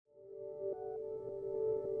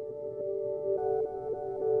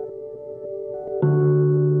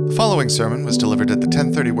following sermon was delivered at the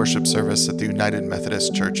 10:30 worship service at the United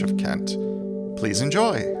Methodist Church of Kent. Please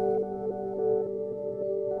enjoy.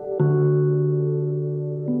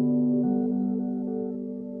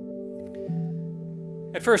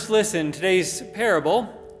 At first listen, today's parable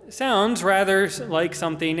sounds rather like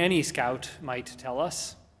something any scout might tell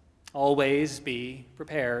us. Always be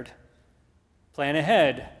prepared. Plan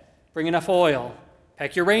ahead. Bring enough oil.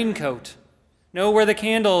 Pack your raincoat. Know where the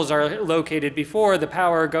candles are located before the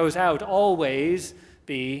power goes out. Always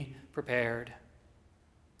be prepared.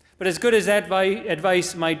 But as good as that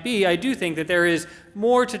advice might be, I do think that there is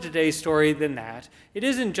more to today's story than that. It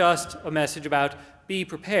isn't just a message about be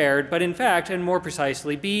prepared, but in fact, and more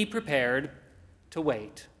precisely, be prepared to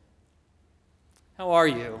wait. How are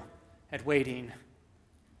you at waiting?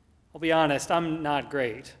 I'll be honest, I'm not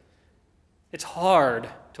great. It's hard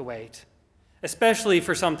to wait, especially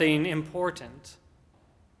for something important.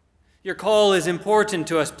 Your call is important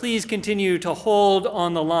to us. Please continue to hold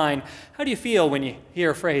on the line. How do you feel when you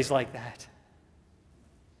hear a phrase like that?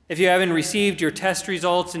 If you haven't received your test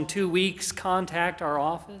results in 2 weeks, contact our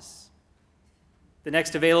office. The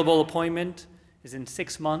next available appointment is in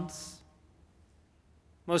 6 months.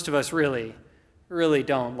 Most of us really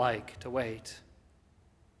don't like to wait.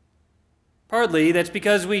 Partly, that's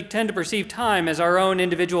because we tend to perceive time as our own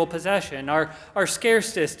individual possession, our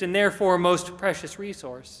scarcest and therefore most precious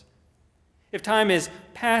resource. If time is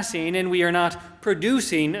passing and we are not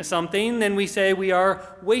producing something, then we say we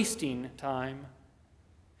are wasting time.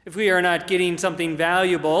 If we are not getting something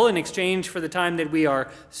valuable in exchange for the time that we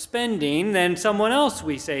are spending, then someone else,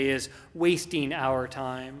 we say, is wasting our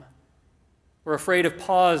time. We're afraid of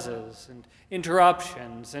pauses and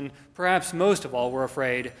interruptions, and perhaps most of all, we're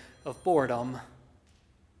afraid of boredom.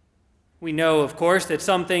 We know, of course, that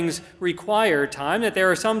some things require time, that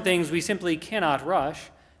there are some things we simply cannot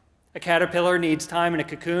rush. A caterpillar needs time in a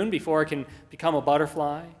cocoon before it can become a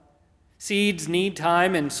butterfly. Seeds need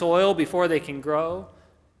time in soil before they can grow.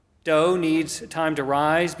 Dough needs time to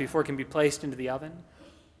rise before it can be placed into the oven.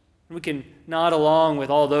 And we can nod along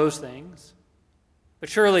with all those things. But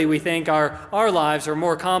surely we think our lives are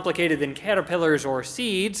more complicated than caterpillars or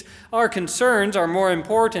seeds. Our concerns are more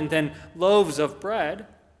important than loaves of bread.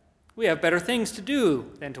 We have better things to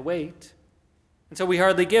do than to wait. And so we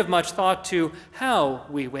hardly give much thought to how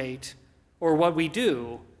we wait or what we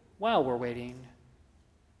do while we're waiting.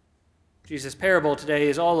 Jesus' parable today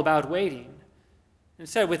is all about waiting, and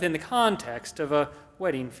set within the context of a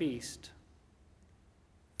wedding feast.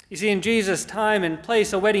 You see, in Jesus' time and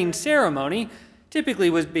place, a wedding ceremony typically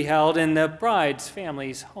was held in the bride's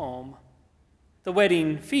family's home. The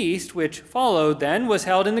wedding feast, which followed then, was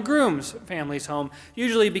held in the groom's family's home,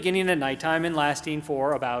 usually beginning at nighttime and lasting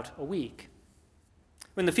for about a week.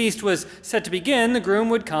 When the feast was set to begin, the groom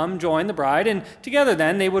would come join the bride, and together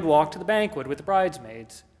then they would walk to the banquet with the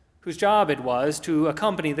bridesmaids, whose job it was to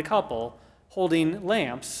accompany the couple, holding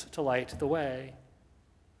lamps to light the way.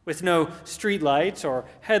 With no street lights or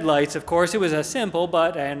headlights, of course, it was a simple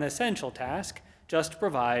but an essential task, just to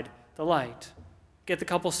provide the light, get the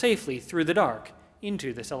couple safely through the dark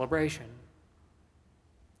into the celebration.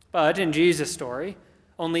 But in Jesus' story,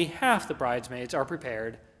 only half the bridesmaids are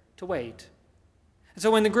prepared to wait. And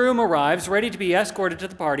so when the groom arrives, ready to be escorted to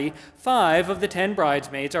the party, 5 of the 10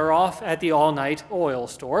 bridesmaids are off at the all-night oil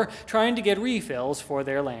store, trying to get refills for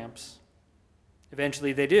their lamps.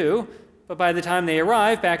 Eventually they do, but by the time they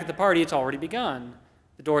arrive back at the party, it's already begun.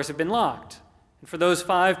 The doors have been locked. And for those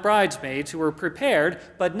 5 bridesmaids who were prepared,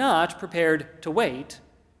 but not prepared to wait,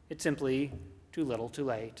 it's simply too little too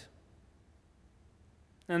late.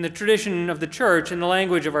 And the tradition of the church and the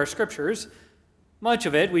language of our scriptures, much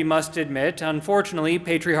of it, we must admit, unfortunately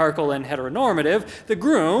patriarchal and heteronormative, the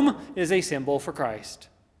groom is a symbol for Christ.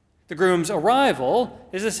 The groom's arrival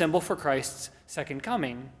is a symbol for Christ's second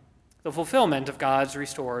coming, the fulfillment of God's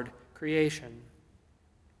restored creation.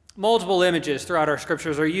 Multiple images throughout our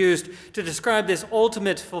scriptures are used to describe this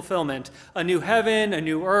ultimate fulfillment: a new heaven, a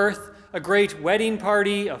new earth, a great wedding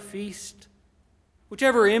party, a feast.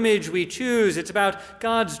 Whichever image we choose, it's about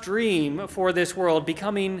God's dream for this world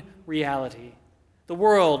becoming reality. The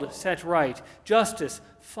world set right, justice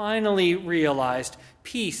finally realized,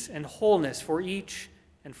 peace and wholeness for each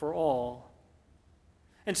and for all.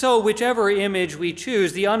 And so, whichever image we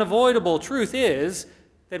choose, the unavoidable truth is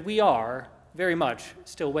that we are very much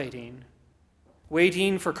still waiting.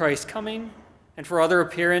 Waiting for Christ's coming and for other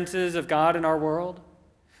appearances of God in our world.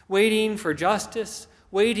 Waiting for justice,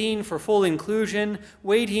 waiting for full inclusion,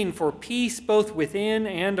 waiting for peace both within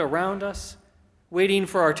and around us. Waiting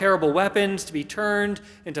for our terrible weapons to be turned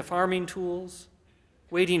into farming tools.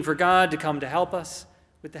 Waiting for God to come to help us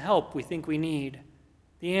with the help we think we need.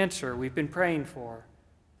 the answer we've been praying for,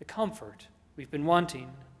 the comfort we've been wanting.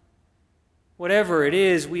 Whatever it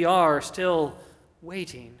is, we are still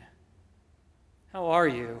waiting. How are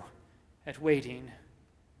you at waiting?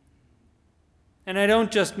 And I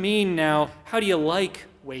don't just mean now, how do you like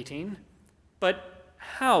waiting, but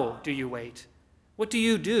how do you wait? What do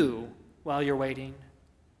you do while you're waiting?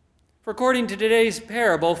 For according to today's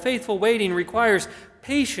parable, faithful waiting requires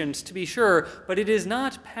patience, to be sure, but it is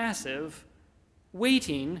not passive.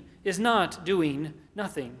 Waiting is not doing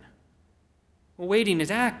nothing. Waiting is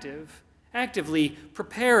active, actively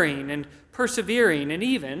preparing and persevering and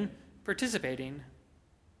even participating.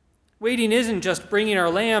 Waiting isn't just bringing our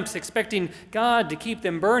lamps, expecting God to keep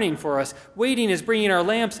them burning for us. Waiting is bringing our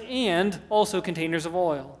lamps and also containers of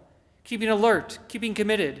oil, keeping alert, keeping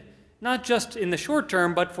committed, not just in the short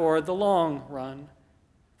term, but for the long run.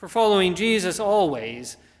 For following Jesus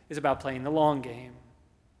always is about playing the long game.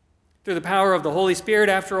 Through the power of the Holy Spirit,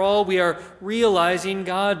 after all, we are realizing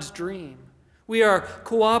God's dream. We are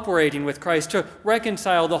cooperating with Christ to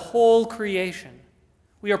reconcile the whole creation.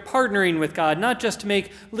 We are partnering with God, not just to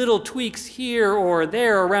make little tweaks here or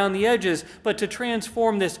there around the edges, but to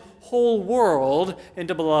transform this whole world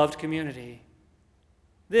into beloved community.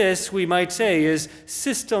 This, we might say, is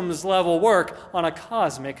systems-level work on a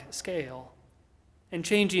cosmic scale. And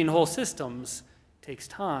changing whole systems takes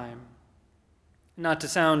time. Not to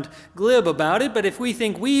sound glib about it, but if we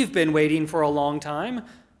think we've been waiting for a long time,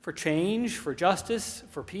 for change, for justice,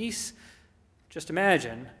 for peace, just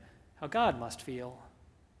imagine how God must feel.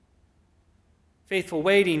 Faithful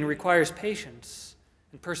waiting requires patience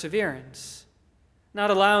and perseverance, not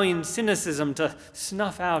allowing cynicism to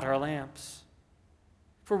snuff out our lamps.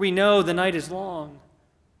 For we know the night is long,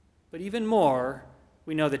 but even more,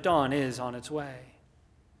 we know that dawn is on its way.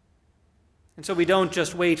 And so we don't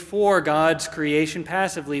just wait for God's creation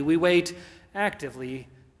passively, we wait actively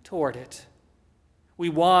toward it. We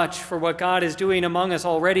watch for what God is doing among us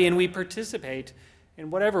already, and we participate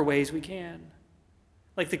in whatever ways we can.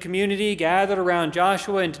 Like the community gathered around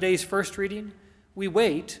Joshua in today's first reading, we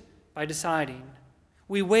wait by deciding.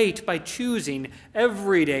 We wait by choosing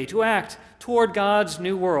every day to act toward God's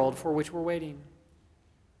new world for which we're waiting.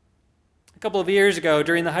 A couple of years ago,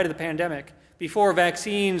 during the height of the pandemic, before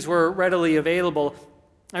vaccines were readily available,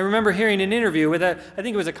 I remember hearing an interview with I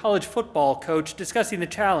think it was a college football coach discussing the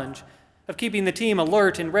challenge of keeping the team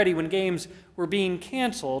alert and ready when games were being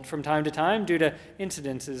canceled from time to time due to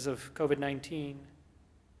incidences of COVID-19.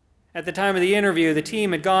 At the time of the interview, the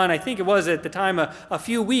team had gone, I think it was at the time, a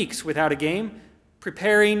few weeks without a game,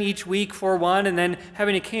 preparing each week for one and then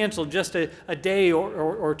having it canceled just a day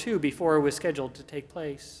or two before it was scheduled to take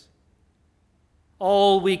place.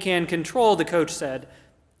 All we can control, the coach said,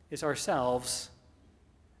 is ourselves.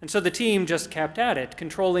 And so the team just kept at it,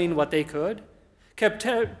 controlling what they could, kept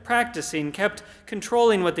practicing, kept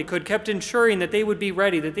controlling what they could, kept ensuring that they would be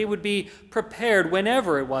ready, that they would be prepared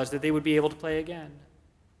whenever it was that they would be able to play again.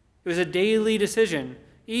 It was a daily decision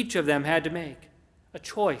each of them had to make, a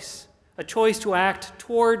choice to act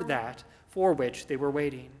toward that for which they were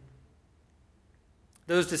waiting.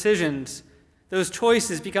 Those decisions, those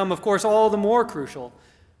choices become, of course, all the more crucial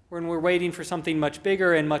when we're waiting for something much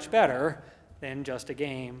bigger and much better than just a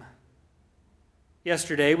game.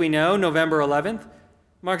 Yesterday, we know, November 11th,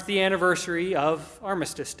 marked the anniversary of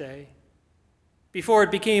Armistice Day. Before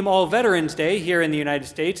it became All Veterans Day here in the United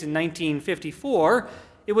States in 1954,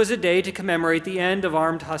 it was a day to commemorate the end of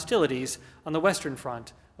armed hostilities on the Western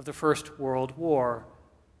Front of the First World War,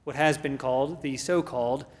 what has been called the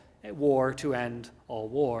so-called War to End All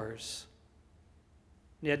Wars.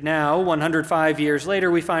 Yet now, 105 years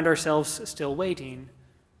later, we find ourselves still waiting,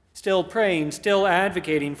 still praying, still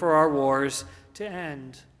advocating for our wars to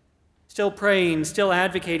end. Still praying, still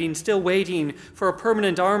advocating, still waiting for a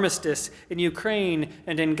permanent armistice in Ukraine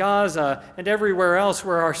and in Gaza and everywhere else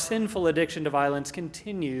where our sinful addiction to violence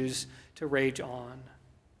continues to rage on.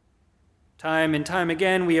 Time and time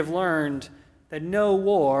again, we have learned that no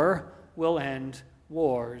war will end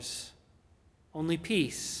wars. Only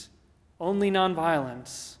peace, only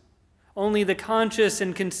nonviolence, only the conscious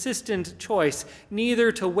and consistent choice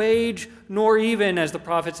neither to wage nor even, as the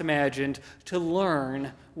prophets imagined, to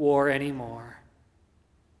learn war anymore.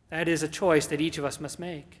 That is a choice that each of us must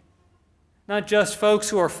make. Not just folks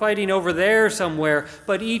who are fighting over there somewhere,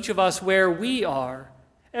 but each of us where we are,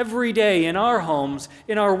 every day in our homes,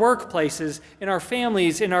 in our workplaces, in our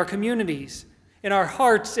families, in our communities, in our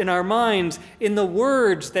hearts, in our minds, in the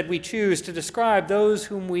words that we choose to describe those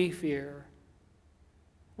whom we fear.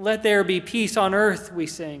 Let there be peace on earth, we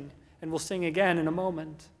sing, and we'll sing again in a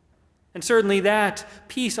moment. And certainly that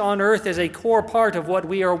peace on earth is a core part of what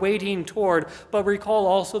we are waiting toward. But recall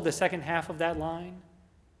also the second half of that line.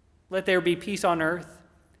 Let there be peace on earth,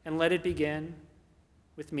 and let it begin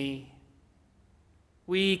with me.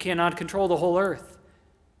 We cannot control the whole earth,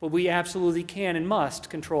 but we absolutely can and must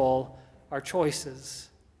control our choices.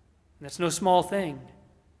 And that's no small thing.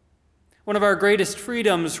 One of our greatest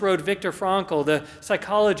freedoms, wrote Viktor Frankl, the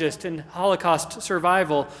psychologist and Holocaust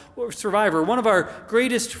survivor, one of our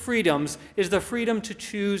greatest freedoms is the freedom to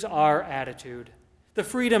choose our attitude, the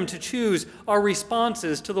freedom to choose our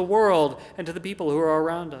responses to the world and to the people who are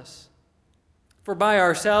around us. For by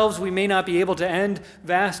ourselves, we may not be able to end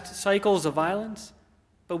vast cycles of violence,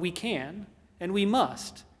 but we can and we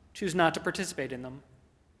must choose not to participate in them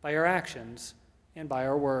by our actions and by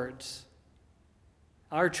our words.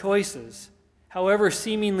 Our choices, however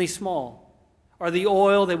seemingly small, are the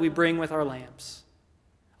oil that we bring with our lamps,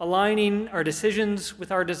 aligning our decisions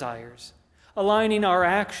with our desires, aligning our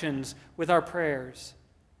actions with our prayers,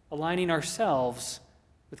 aligning ourselves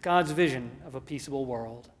with God's vision of a peaceable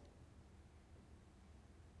world.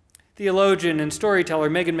 Theologian and storyteller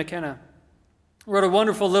Megan McKenna wrote a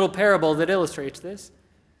wonderful little parable that illustrates this,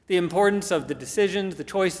 the importance of the decisions, the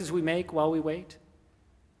choices we make while we wait.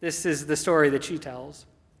 This is the story that she tells.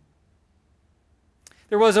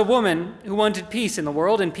 There was a woman who wanted peace in the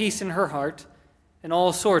world and peace in her heart and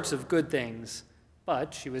all sorts of good things,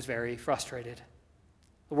 but she was very frustrated.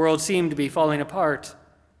 The world seemed to be falling apart.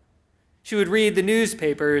 She would read the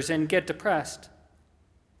newspapers and get depressed.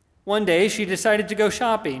 One day, she decided to go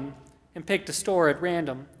shopping and picked a store at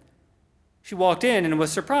random. She walked in and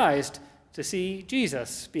was surprised to see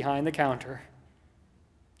Jesus behind the counter.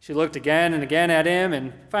 She looked again and again at him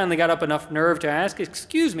and finally got up enough nerve to ask,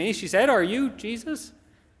 "Excuse me," she said, "are you Jesus?"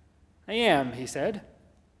 "I am," he said.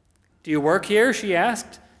 "Do you work here?" she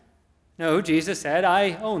asked. "No," Jesus said,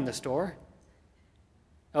 "I own the store."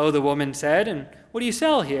 "Oh," the woman said, "and what do you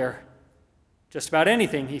sell here?" "Just about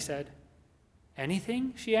anything," he said.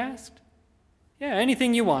 "Anything?" she asked. "Yeah,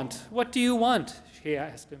 anything you want. What do you want?" she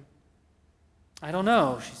asked him. "I don't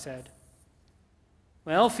know," she said.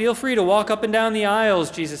 "Well, feel free to walk up and down the aisles,"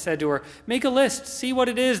 Jesus said to her. "Make a list, see what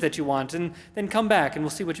it is that you want, and then come back and we'll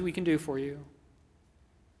see what we can do for you."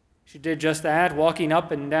 She did just that, walking up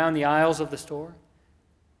and down the aisles of the store.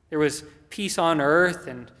 There was peace on earth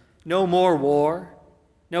and no more war,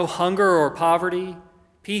 no hunger or poverty,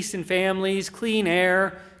 peace in families, clean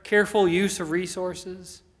air, careful use of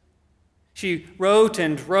resources. She wrote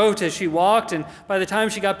and wrote as she walked, and by the time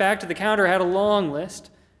she got back to the counter, had a long list.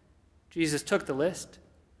 Jesus took the list,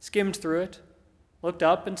 skimmed through it, looked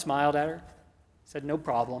up and smiled at her, said, "No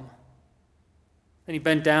problem." Then he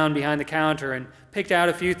bent down behind the counter and picked out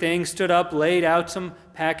a few things, stood up, laid out some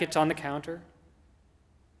packets on the counter.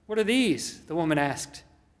 "What are these?" the woman asked.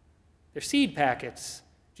 "They're seed packets,"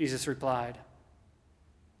 Jesus replied.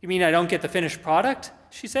 "You mean I don't get the finished product?"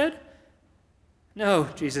 she said. "No,"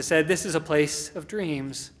 Jesus said, "this is a place of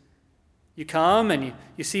dreams. You come and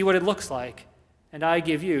you see what it looks like, and I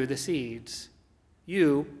give you the seeds.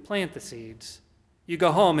 You plant the seeds. You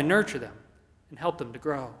go home and nurture them and help them to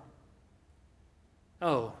grow."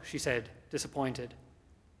 "Oh," she said, disappointed,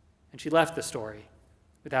 and she left the story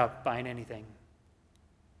without buying anything.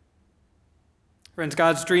 Friends,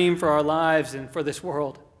 God's dream for our lives and for this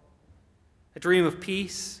world, a dream of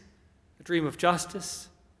peace, a dream of justice,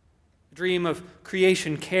 a dream of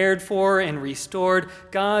creation cared for and restored,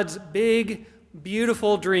 God's big,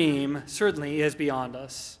 beautiful dream certainly is beyond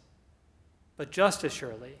us. But just as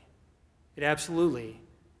surely, it absolutely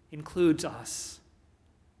includes us.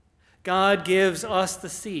 God gives us the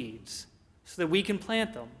seeds so that we can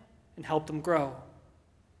plant them and help them grow.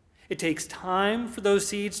 It takes time for those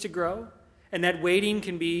seeds to grow, and that waiting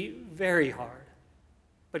can be very hard.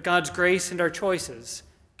 But God's grace and our choices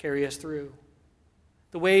carry us through.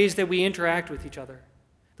 The ways that we interact with each other,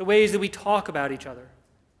 the ways that we talk about each other,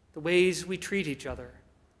 the ways we treat each other,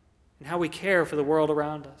 and how we care for the world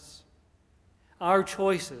around us. Our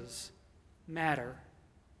choices matter.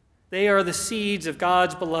 They are the seeds of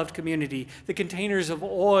God's beloved community, the containers of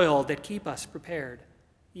oil that keep us prepared,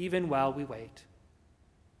 even while we wait.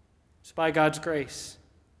 So by God's grace,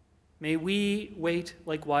 may we wait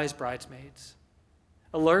like wise bridesmaids,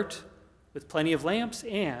 alert with plenty of lamps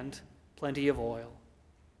and plenty of oil.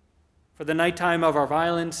 For the nighttime of our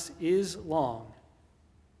violence is long,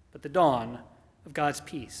 but the dawn of God's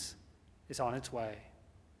peace is on its way.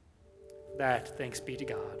 For that, thanks be to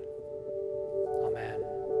God. Amen.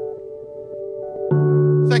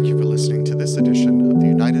 Thank you for listening to this edition of the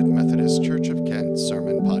United Methodist Church of Kent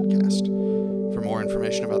Sermon Podcast. For more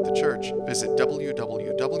information about the church, visit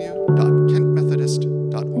www.kentmethodist.com.